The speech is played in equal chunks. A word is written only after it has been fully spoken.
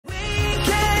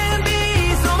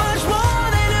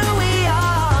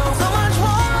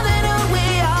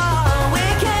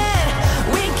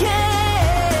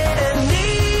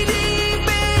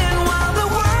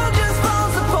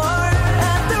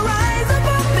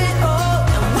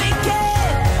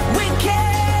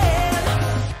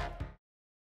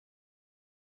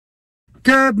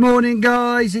Good morning,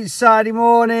 guys. It's Saturday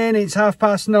morning. It's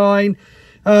 9:30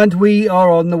 and we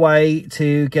are on the way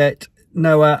to get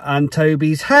Noah and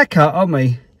Toby's haircut, aren't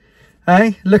we?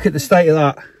 Hey, look at the state of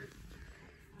that.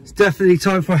 It's definitely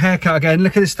time for a haircut again.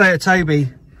 Look at the state of Toby.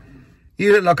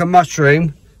 You look like a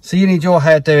mushroom, so you need your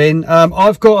hair doing.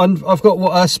 I've got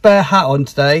a spare hat on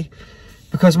today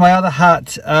because my other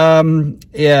hat,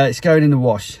 yeah, it's going in the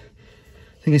wash.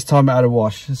 I think it's time it had a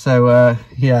wash. So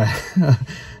yeah,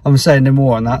 I'm saying no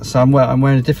more on that. So I'm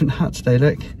wearing a different hat today.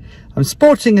 Look, I'm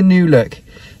sporting a new look.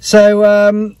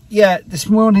 So yeah, this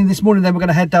morning then we're going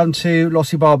to head down to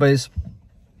Lossie Barbers,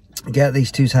 get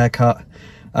these two's haircut,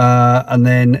 and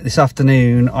then this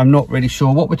afternoon I'm not really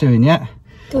sure what we're doing yet.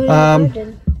 Going in the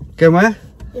garden. Going where?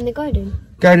 In the garden.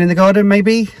 Going in the garden,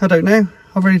 maybe. I don't know.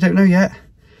 I really don't know yet.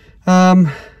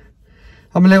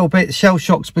 I'm a little bit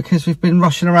shell-shocked because we've been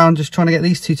rushing around just trying to get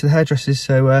these two to the hairdressers.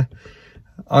 So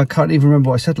I can't even remember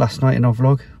what I said last night in our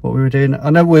vlog, what we were doing. I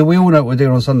know we all know what we're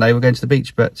doing on Sunday. We're going to the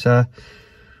beach, but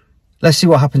let's see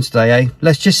what happens today, eh?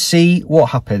 Let's just see what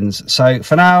happens. So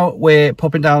for now, we're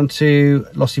popping down to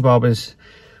Lossie Barbers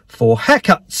for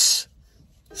haircuts.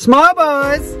 Smile,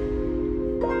 boys!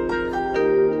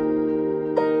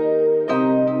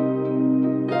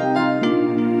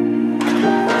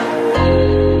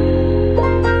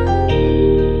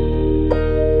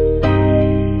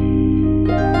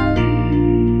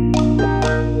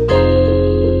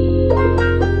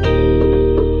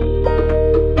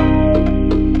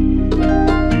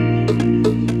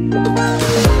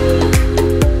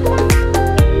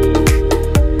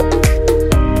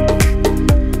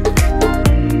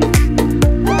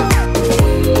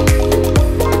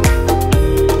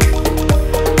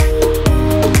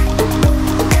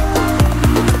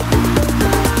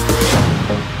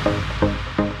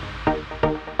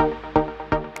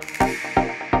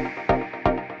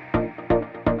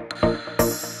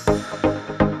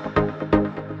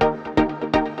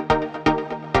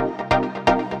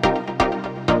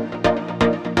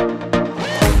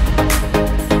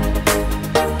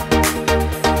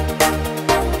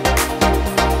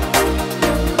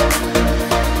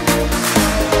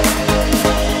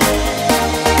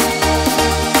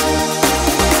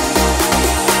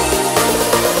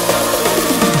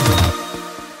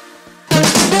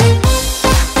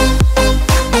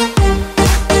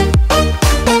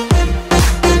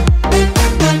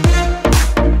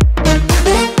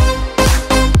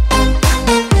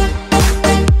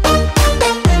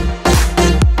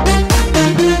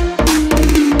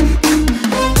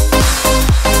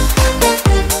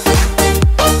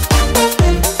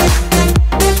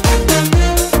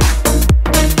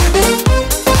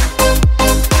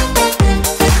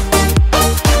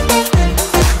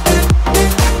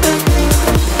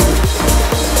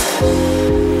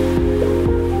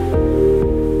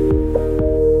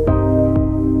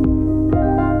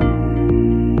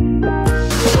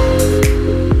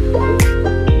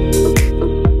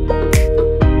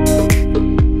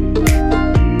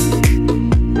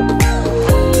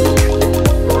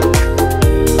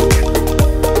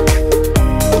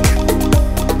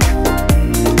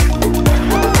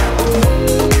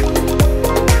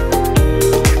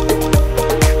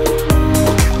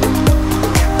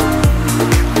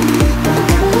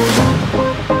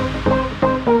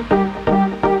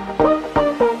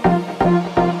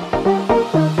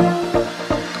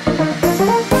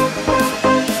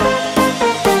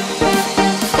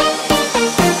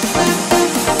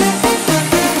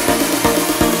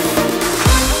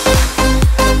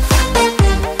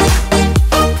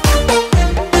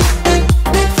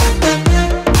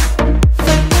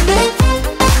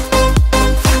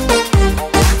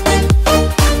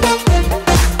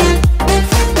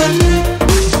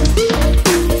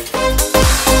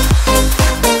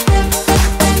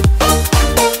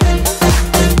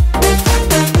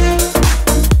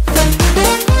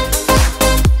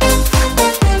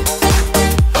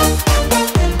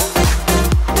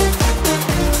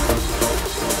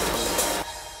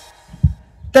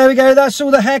 There we go, that's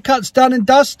all the haircuts done and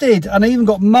dusted. And I even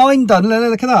got mine done.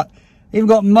 Look at that. Even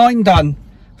got mine done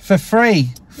for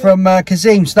free from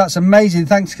Kazim. So that's amazing.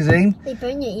 Thanks, Kazim. They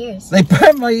burn your ears. They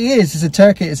burn my ears. It's a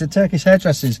Turkish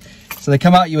hairdressers. So they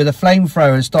come at you with a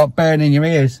flamethrower and start burning your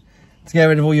ears to get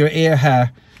rid of all your ear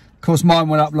hair. Of course, mine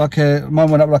went up like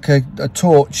a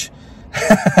torch.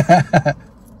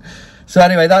 So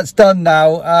anyway, that's done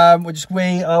now. What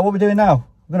are we doing now?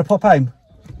 We're gonna pop home.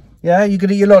 Yeah, you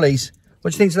gonna eat your lollies?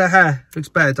 What do you think of their hair? Looks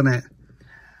better, doesn't it?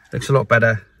 Looks a lot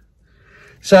better.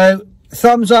 So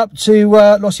thumbs up to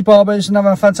Lossie Barbers,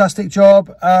 another fantastic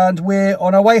job, and we're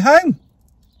on our way home.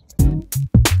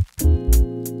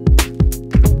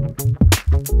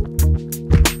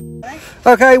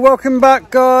 Okay, welcome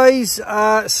back, guys.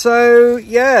 So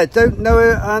yeah, don't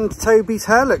Noah and Toby's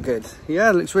hair look good? Yeah,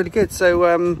 it looks really good. So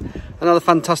another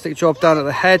fantastic job done at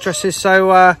the hairdressers. So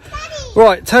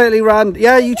right, totally random.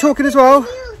 Yeah, you talking as well?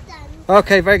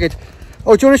 Okay, very good.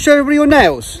 Oh, do you want to show everybody your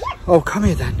nails? Oh, come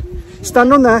here then.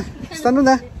 Stand on there. Stand on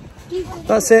there.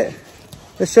 That's it.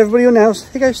 Let's show everybody your nails.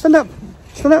 Here you go. Stand up.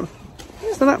 Stand up.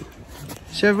 Stand up.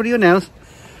 Show everybody your nails.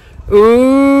 Ooh,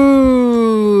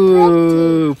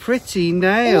 pretty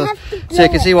nails. So you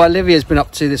can see what Olivia's been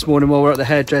up to this morning while we're at the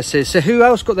hairdressers. So who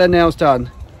else got their nails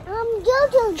done?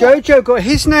 Jojo got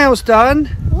his nails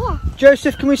done. Yeah.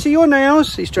 Joseph, can we see your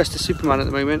nails? He's dressed as Superman at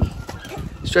the moment.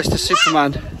 He's dressed as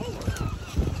Superman.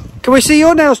 Can we see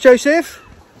your nails, Joseph?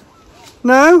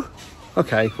 No?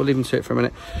 Okay, we'll leave him to it for a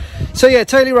minute. So yeah,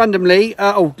 totally randomly.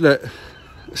 Oh, look.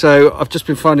 So I've just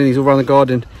been finding these all around the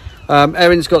garden.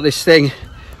 Erin's got this thing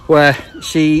where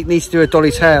she needs to do her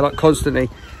dolly's hair like constantly,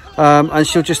 and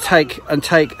she'll just take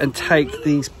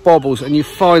these baubles, and you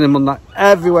find them on that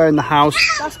everywhere in the house.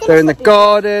 They're in the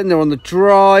garden, they're on the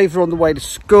drive, they're on the way to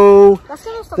school.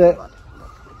 No,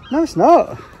 it's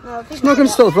not. It's not going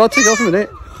to stop the blood. Take it off a minute.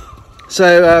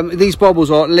 So these baubles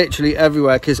are literally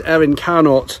everywhere because Erin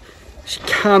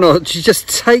she just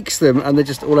takes them and they're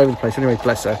just all over the place. Anyway,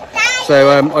 bless her.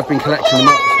 So I've been collecting them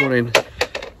up this morning.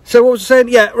 So what was I saying?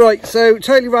 Yeah, right. So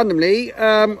totally randomly,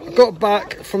 got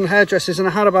back from the hairdressers and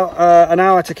I had about an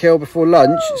hour to kill before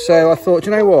lunch. So I thought,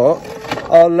 you know what?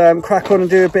 I'll crack on and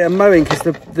do a bit of mowing because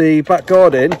the back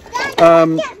garden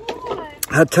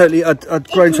had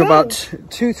grown to about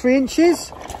 2-3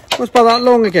 inches. It was about that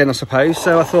long again, I suppose.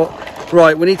 So I thought,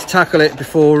 right, we need to tackle it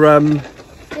before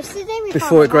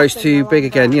it grows too big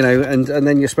again, you know, and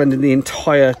then you're spending the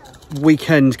entire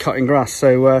weekend cutting grass.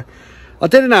 So I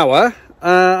did an hour.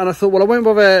 And I thought, well, I won't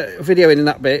bother videoing in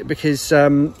that bit because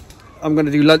I'm going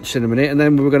to do lunch in a minute and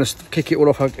then we were going to kick it all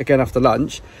off again after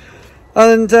lunch.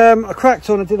 And I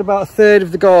cracked on and did about a third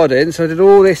of the garden. So I did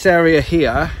all this area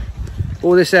here.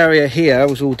 All this area here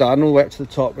was all done, all the way up to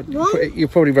the top. You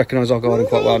probably recognise our garden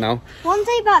quite well now. One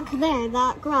day back there,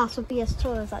 that grass would be as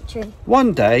tall as that tree.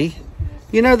 One day?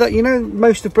 You know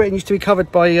most of Britain used to be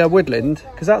covered by woodland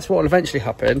because that's what will eventually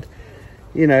happen,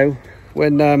 you know,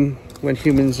 when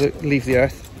humans leave the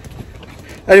earth.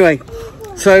 Anyway,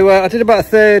 so I did about a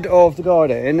third of the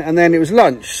garden and then it was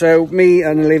lunch. So me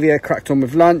and Olivia cracked on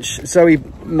with lunch. Zoe,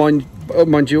 mind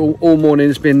you, all morning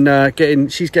has been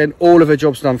she's getting all of her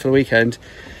jobs done for the weekend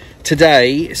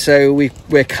today. So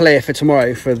we're clear for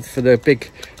tomorrow for the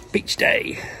big beach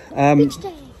day.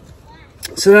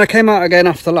 So then I came out again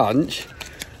after lunch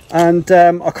and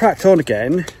I cracked on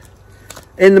again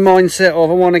in the mindset of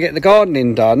I want to get the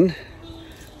gardening done.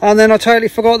 And then I totally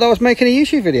forgot that I was making a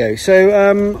YouTube video.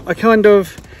 So I kind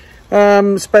of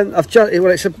what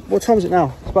time is it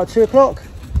now? It's about 2 o'clock.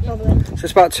 So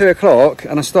it's about 2 o'clock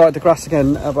and I started the grass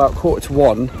again about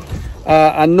 1:45.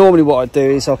 And normally what I'd do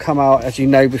is I'll come out, as you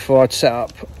know, before I'd set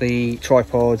up the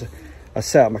tripod, I'd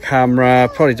set up my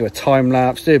camera, probably do a time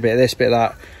lapse, do a bit of this, bit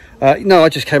of that. No, I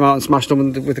just came out and smashed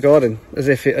on with the garden as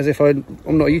if I'm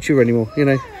not a YouTuber anymore, you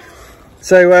know.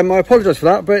 So I apologise for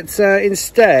that, but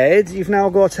instead you've now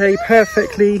got a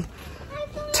perfectly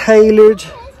tailored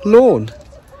lawn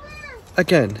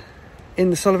again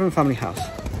in the Sullivan family house.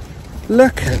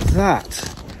 Look at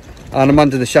that. And I'm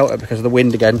under the shelter because of the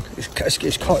wind again.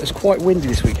 It's quite windy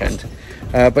this weekend,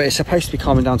 but it's supposed to be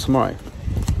calming down tomorrow.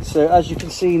 So as you can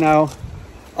see now,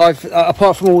 I've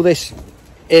apart from all this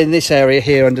in this area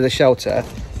here under the shelter,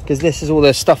 because this is all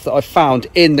the stuff that I found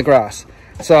in the grass.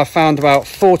 So I found about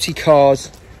 40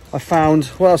 cars. I found,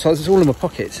 what else? It's all in my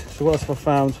pockets. So what else have I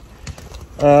found?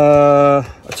 A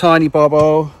tiny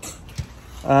bubble.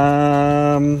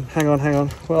 Hang on.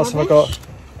 What else have I got?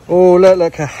 Oh,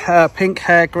 look, a pink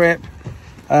hair grip.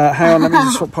 Hang on, let me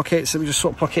just swap pockets.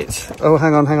 Oh,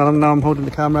 hang on. Now I'm holding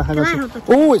the camera. Hang on.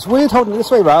 Oh, it's weird holding it this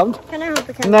way round. Can I hold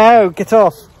the camera? No, get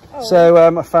off. Oh. So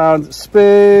I found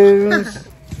spoons.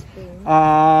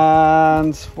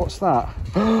 And what's that?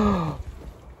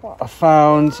 I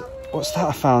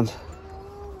found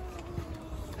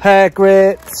hair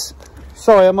grips.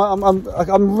 Sorry,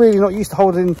 I'm really not used to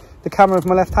holding the camera with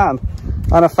my left hand.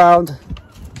 And I found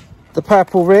the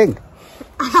purple ring.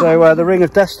 So the ring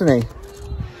of destiny.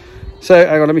 So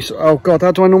hang on, let me. Oh God,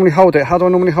 how do I normally hold it?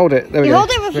 There we go. Hold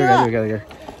it with there we go.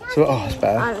 So that's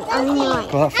better.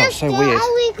 God, that felt so weird.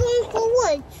 Are we going for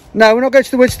woods? No, we're not going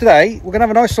to the woods today. We're going to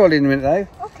have a nice solid in a minute though.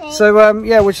 Okay. So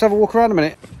yeah, we'll just have a walk around a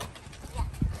minute.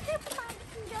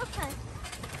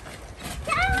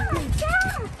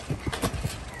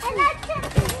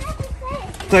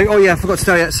 So, oh yeah, I forgot to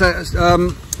tell you. So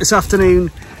this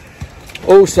afternoon,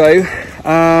 also,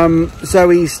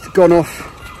 Zoe's gone off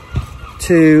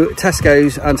to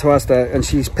Tesco's and to Asda, and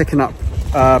she's picking up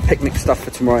picnic stuff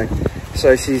for tomorrow.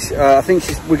 So she's I think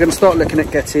we're going to start looking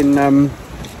at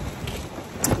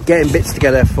getting bits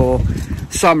together for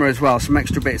summer as well, some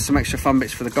extra bits, some extra fun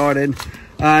bits for the garden.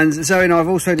 And Zoe and I have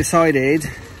also decided,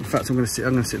 in fact I'm going to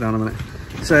sit down a minute.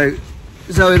 So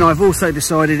Zoe and I have also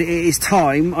decided it is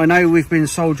time. I know we've been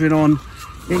soldering on,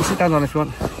 you can sit down if you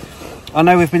want. I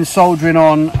know we've been soldering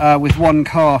on with one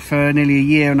car for nearly a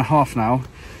year and a half now,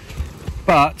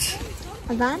 but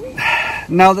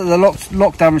now that the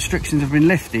lockdown restrictions have been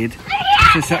lifted,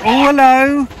 oh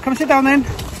hello, come and sit down then,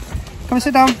 come and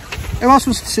sit down. Who else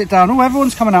wants to sit down? Oh,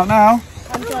 everyone's coming out now.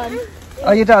 I'm done.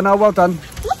 Oh, you're done? Oh, well done.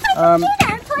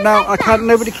 Now I can't,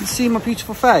 nobody can see my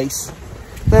beautiful face.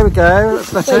 There we go,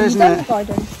 that's better, isn't it?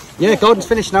 Garden? Yeah, garden's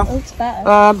finished now. Oh, it's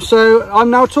better. So I'm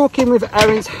now talking with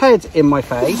Erin's head in my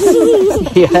face.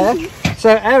 Yeah. So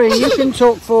Erin, you can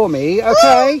talk for me,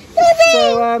 okay?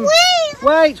 So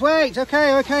wait,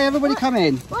 okay, everybody come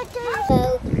in. What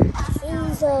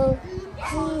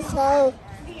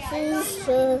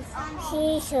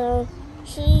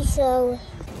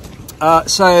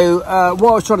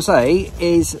I was trying to say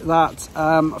is that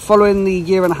following the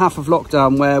year and a half of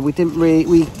lockdown, where we didn't really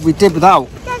we did without,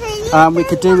 we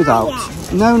could do without.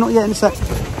 No, not yet, in a sec.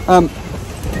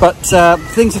 But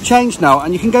things have changed now,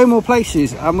 and you can go more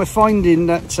places, and we're finding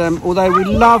that although we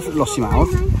love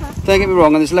Lossiemouth, don't get me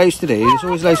wrong, and there's loads to do, there's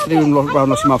always loads to do around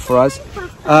Lossiemouth for us,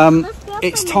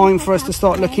 it's time for us to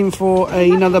start looking for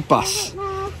another bus.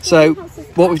 So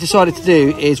what we've decided to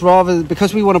do is,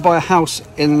 because we want to buy a house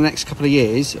in the next couple of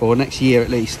years, or next year at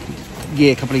least,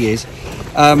 couple of years,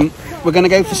 we're going to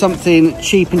go for something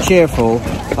cheap and cheerful,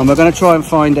 and we're going to try and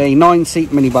find a 9-seat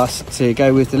minibus to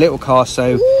go with the little car,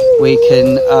 so we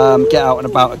can get out and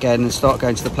about again and start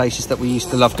going to the places that we used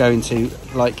to love going to,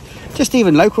 like just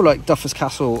even local, like Duffers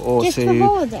Castle, or just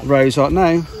to Rose.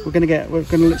 No, we're going to get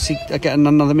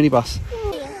another minibus.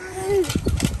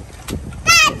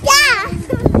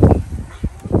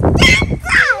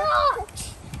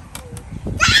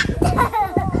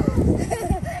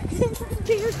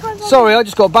 Sorry, I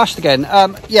just got bashed again.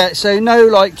 Yeah, so no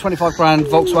like 25 grand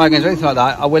Volkswagens or anything like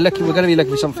that. We're going to be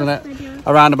looking for something that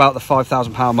around about the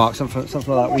 £5,000 mark, something like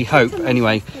that. We hope,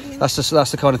 anyway. That's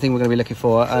the kind of thing we're going to be looking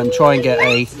for, and try and get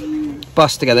a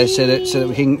bus together so that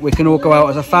we can all go out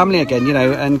as a family again, you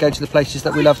know, and go to the places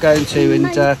that we love going to.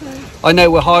 And I know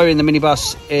we're hiring the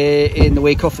minibus in the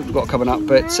week off that we've got coming up,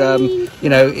 but you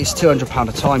know, it's £200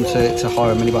 a time to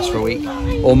hire a minibus for a week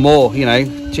or more, you know,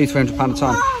 £200-300 a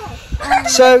time.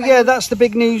 So yeah, that's the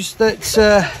big news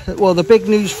well, the big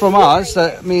news from us,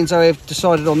 that me and Zoe have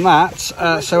decided on that.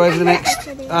 So over the next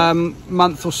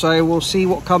month or so, we'll see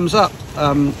what comes up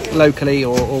locally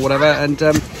or whatever, and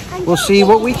we'll see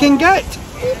what we can get.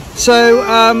 So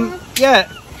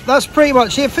yeah, that's pretty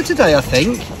much it for today, I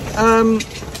think.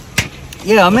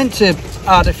 Yeah, I meant to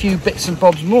add a few bits and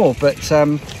bobs more, but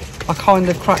I kind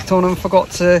of cracked on and forgot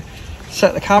to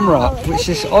set the camera up, which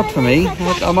is odd for me.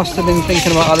 I must have been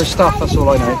thinking about other stuff, that's all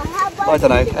I know. I don't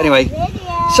know. Anyway,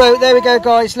 so there we go,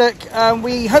 guys. Look,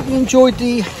 we hope you enjoyed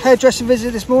the hairdressing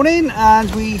visit this morning,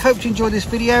 and we hope you enjoyed this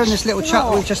video and this little chat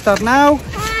that we just had now,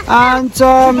 and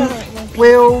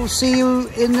we'll see you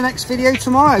in the next video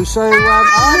tomorrow. So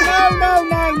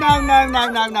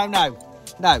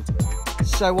no.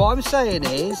 So what I'm saying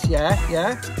is,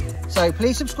 yeah, so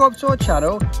please subscribe to our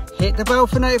channel, hit the bell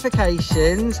for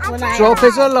notifications, drop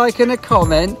us a like and a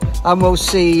comment, and we'll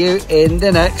see you in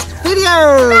the next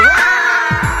video.